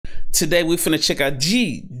Today we finna check out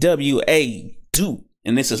GWA Dupe,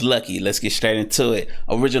 and this is Lucky. Let's get straight into it.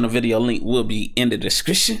 Original video link will be in the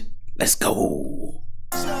description. Let's go.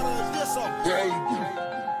 I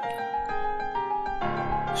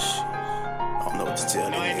don't know what to tell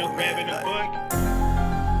you. No, ain't no grabbing the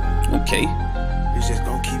book. Okay. It's just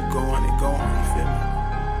gonna keep going and going, you feel me?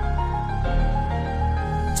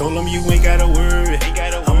 Told them you ain't gotta worry.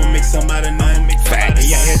 I'ma make some out of none. Facts.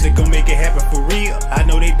 Yeah, I had to go make it happen for real. I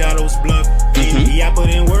know they thought it was bluff. Yeah, I put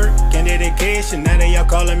in work and dedication. Now they all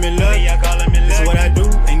calling me luck. This is what I do.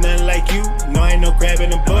 Ain't nothing like you. No, ain't no crab in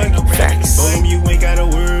the bucket. Facts. Told them you ain't gotta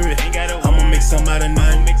worry. I'ma make some out of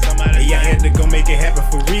none. Yeah, I had to go make it happen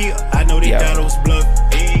for real. I know they thought it was bluff.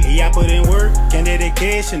 Yeah, I put in work and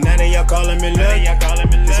dedication. Now they all calling me luck.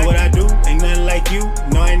 This is what I do. Ain't nothing like you.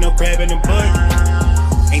 No, ain't no crab in the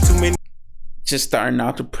bucket. Ain't too many. Just starting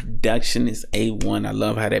out, the production is A1. I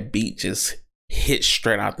love how that beat just hits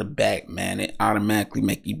straight out the back, man. It automatically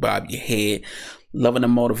make you bob your head. Loving the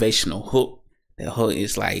motivational hook. That hook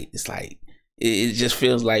is like, it just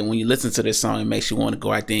feels like when you listen to this song, it makes you want to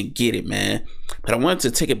go out there and get it, man. But I wanted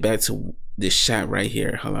to take it back to this shot right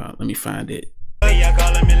here. Hold on, let me find it.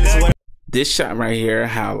 This shot right here,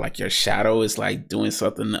 how like your shadow is like doing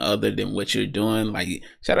something other than what you're doing. Like,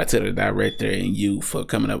 shout out to the director and you for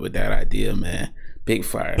coming up with that idea, man. Big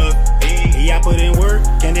fire. Yeah, I put in work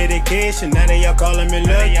and dedication. Now they all calling me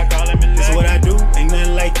luck. This is what I do. Ain't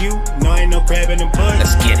nothing like you. No, ain't no crab in the bucket.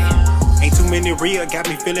 Let's get it. Ain't too many real, got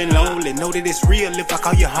me feeling lonely. Know that it's real if I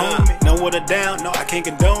call you home. No water down, no, I can't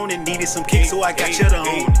condone it. Needed some kicks, so I got cheddar on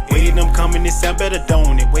it. Waited them coming, it sound better,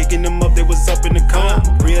 don't it? Waking them up, they was up in the coma.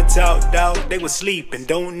 Real talk, dog, they was sleeping.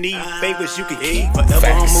 Don't need favors you can keep. Forever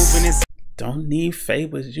I'm moving inside. Don't need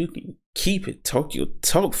favors, you can keep it. Talk your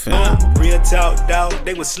talk, fam. Real talk, dog,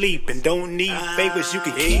 they was sleeping. Don't need favors, you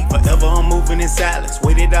can keep. Forever I'm moving in silence.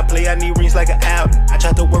 Way did I play? I need rings like an album. I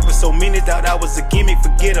tried to work with so many, thought I was a gimmick.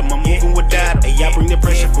 Forget them, I'm moving without them. Hey, I bring the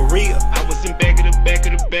pressure for real. I was in back of the back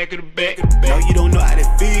of the back of the back of the back. No, you don't know how they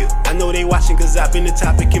feel. I know they watching cause I've been the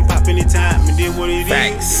topic and pop anytime. And did what it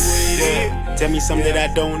is. Tell me something that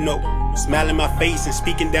I don't know. Smile in my face and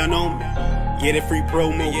speaking down on me. Yeah, that free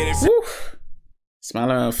promo.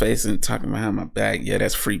 Smiling on my face and talking behind my back. Yeah,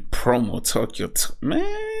 that's free promo. Talk your man.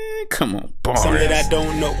 Come on, bars. Something that I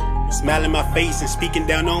don't know. Smile in my face and speaking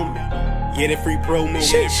down on me. Yeah, that free promo.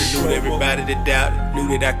 Knew everybody that doubted. Knew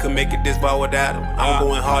that I could make it this far without them. I'm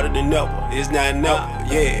going harder than ever. It's not enough.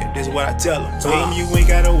 Yeah, this is what I tell them. Told them you ain't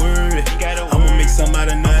gotta worry. I'ma make some out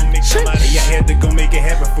of none. Yeah, I had to go make it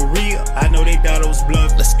happen for real. I know they thought it was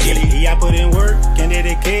bluff. Let's get it. Yeah, I put in work and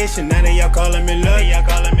dedication. Now they all calling me luck.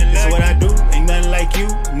 This is what I do. Ain't nothing like you.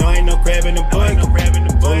 No, ain't no crab in the bucket.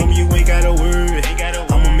 Told them you ain't gotta worry.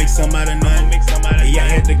 I'ma make some out of none. Yeah, I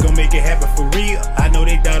had to go make it happen for real. I know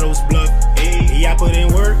they thought it was bluff. Yeah, I put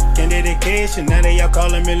in work and dedication. Now they all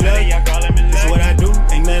calling me luck. This is what I do.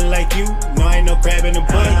 Ain't nothing like you. No, ain't no crab in the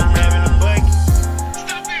bucket.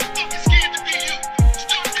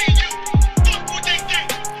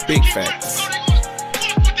 Big facts.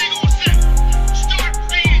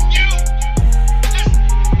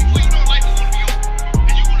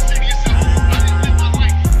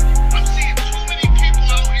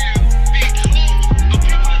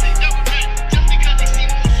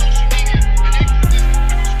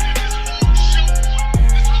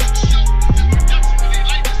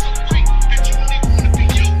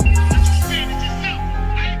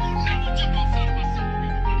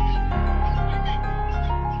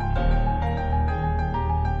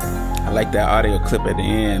 I like that audio clip at the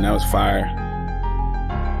end. That was fire.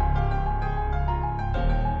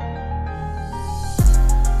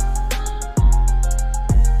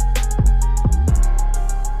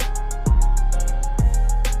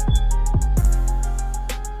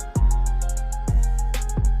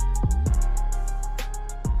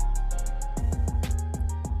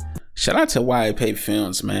 Shout out to YA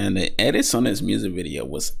Films, man. The edits on this music video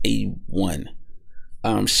was A1.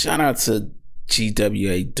 Shout out to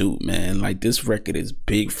GWA Dupe, man. Like, this record is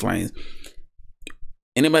big flames.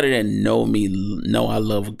 Anybody that know me know I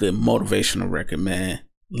love a good motivational record, man.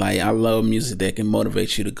 Like, I love music that can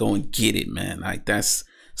motivate you to go and get it, man. Like, it's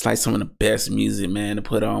like some of the best music, man, to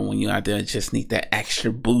put on when you're out there and just need that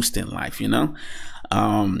extra boost in life, you know?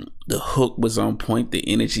 The hook was on point. The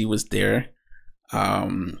energy was there.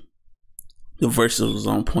 The verses was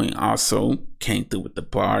on point also. Came through with the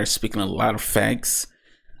bars, speaking a lot of facts.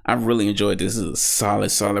 I really enjoyed this. This is a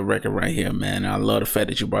solid record right here, man. I love the fact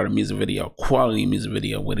that you brought a music video, quality music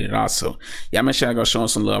video with it also. Yeah, make sure I go show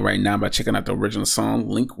some love right now by checking out the original song.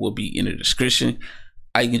 Link will be in the description.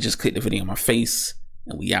 Or you can just click the video on my face,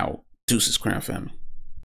 and we out. Deuces, Crown Family.